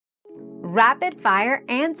Rapid fire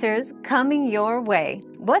answers coming your way.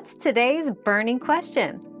 What's today's burning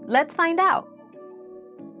question? Let's find out.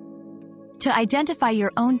 To identify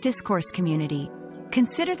your own discourse community,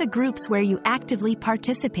 consider the groups where you actively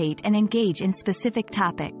participate and engage in specific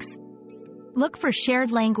topics. Look for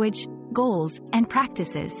shared language, goals, and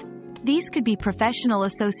practices. These could be professional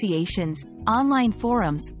associations, online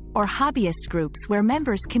forums, or hobbyist groups where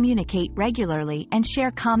members communicate regularly and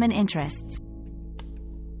share common interests.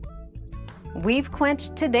 We've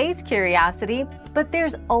quenched today's curiosity, but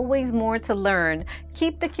there's always more to learn.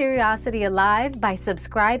 Keep the curiosity alive by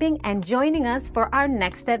subscribing and joining us for our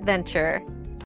next adventure.